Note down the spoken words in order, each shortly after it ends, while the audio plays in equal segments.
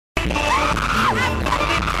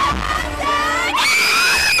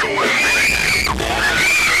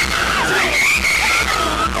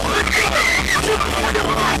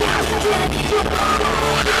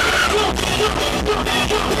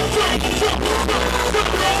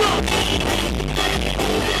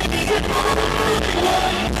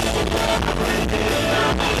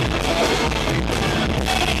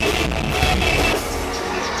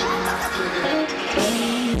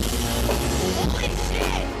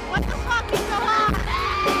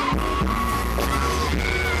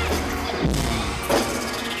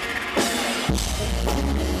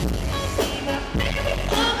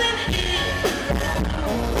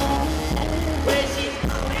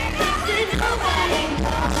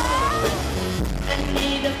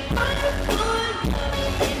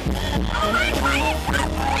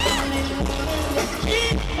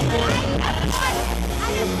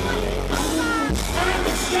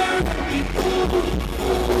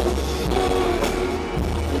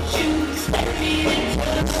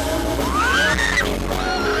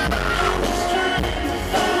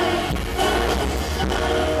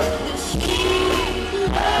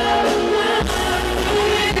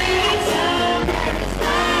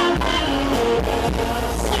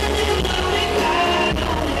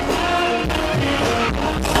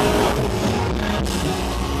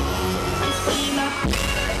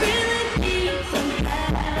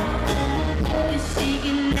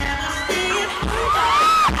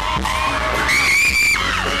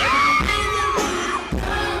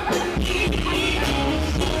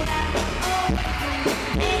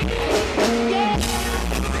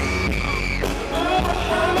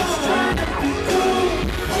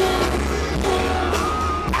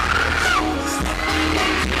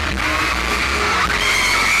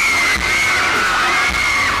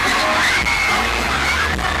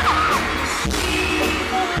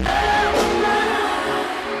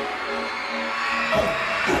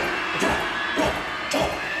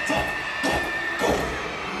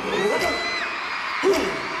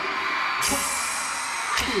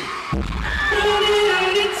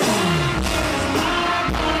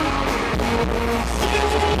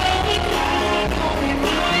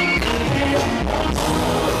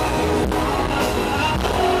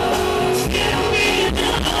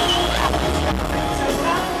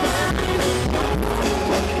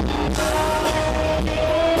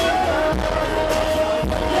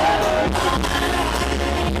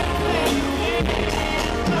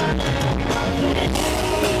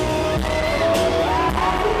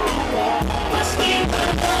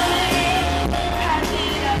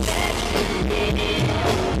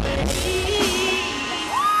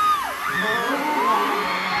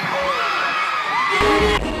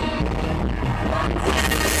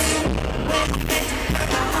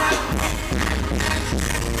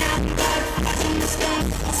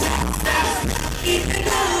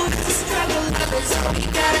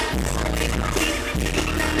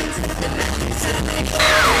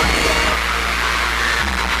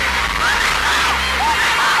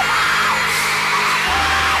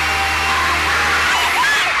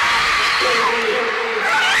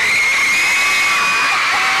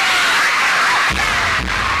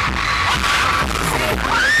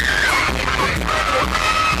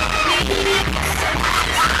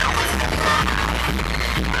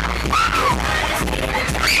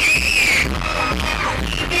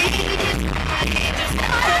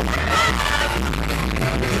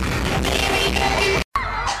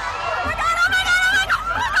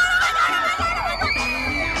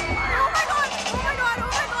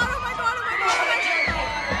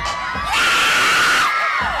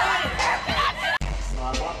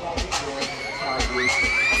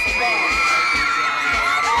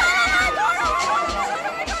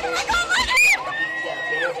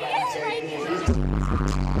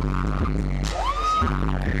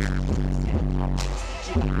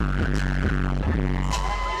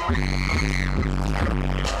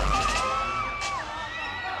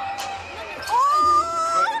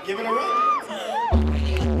Give it a run.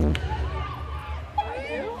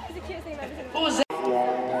 What was that?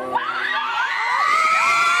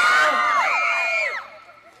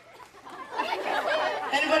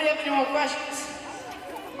 Anybody have any more questions?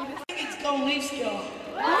 I think it's Go Leafs go.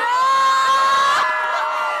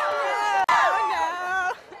 Oh no!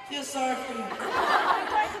 Feel sorry for you.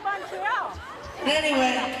 But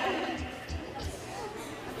anyway,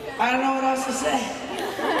 I don't know what else to say.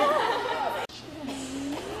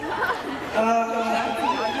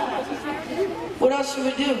 What else should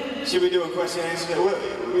we do? Should we do a question and answer?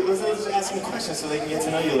 Let's ask him questions so they can get to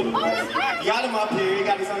know you a little bit better. You got him up here, you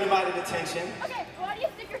got his undivided attention. Okay, why do you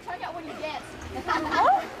stick your tongue out when you dance?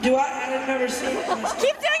 Do I? I've never seen it.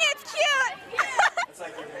 Keep doing it, it's cute! It's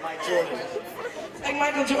like Mike Jordan. It's like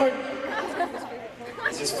Michael Jordan.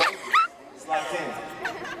 It's just fun. It's locked in.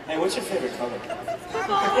 Hey, what's your favorite color?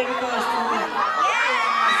 My favorite color is purple.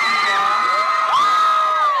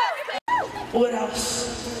 What else?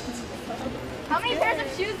 How many pairs of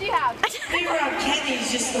shoes do you have? Being around Kenny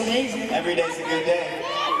is just amazing. Every day's a good day.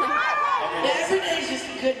 Every day's just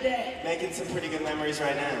a good day. Making some pretty good memories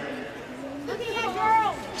right now. Look at that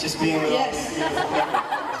girl. Just being with all these beautiful memories.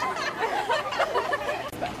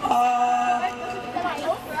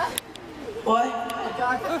 What?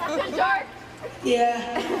 The dark.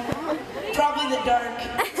 Yeah. Probably the dark.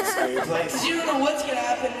 Sorry, your place. Because you don't know what's going to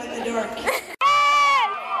happen in the dark.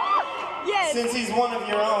 Yes! Since he's one of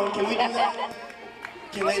your own, can we do that?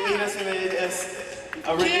 Can they lead us in a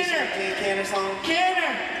rendition of King Canner song?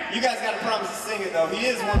 Canner! You guys gotta promise to sing it though. He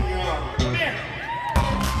is one of your own. Come here.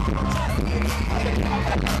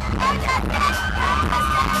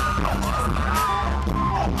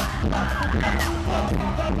 It's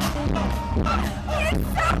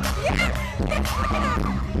so cute! It's weird!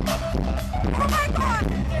 Oh my god!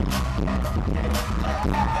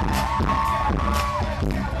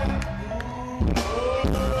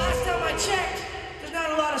 Last time I checked, there's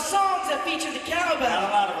not a lot of songs that feature the cowbell. Not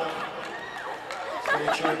a lot of them.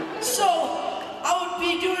 Very true. So, I would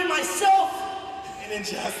be doing myself An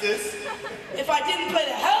injustice. if I didn't play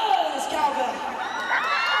the hell out of this cowbell.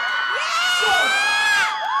 So,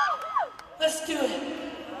 let's do it.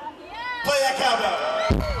 Play that cowbell.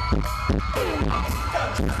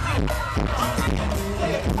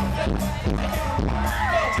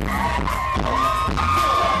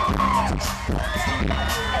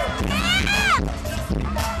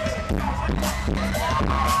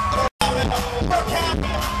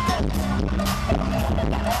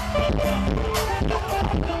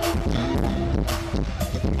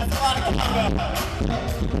 That's a lot of cowbell.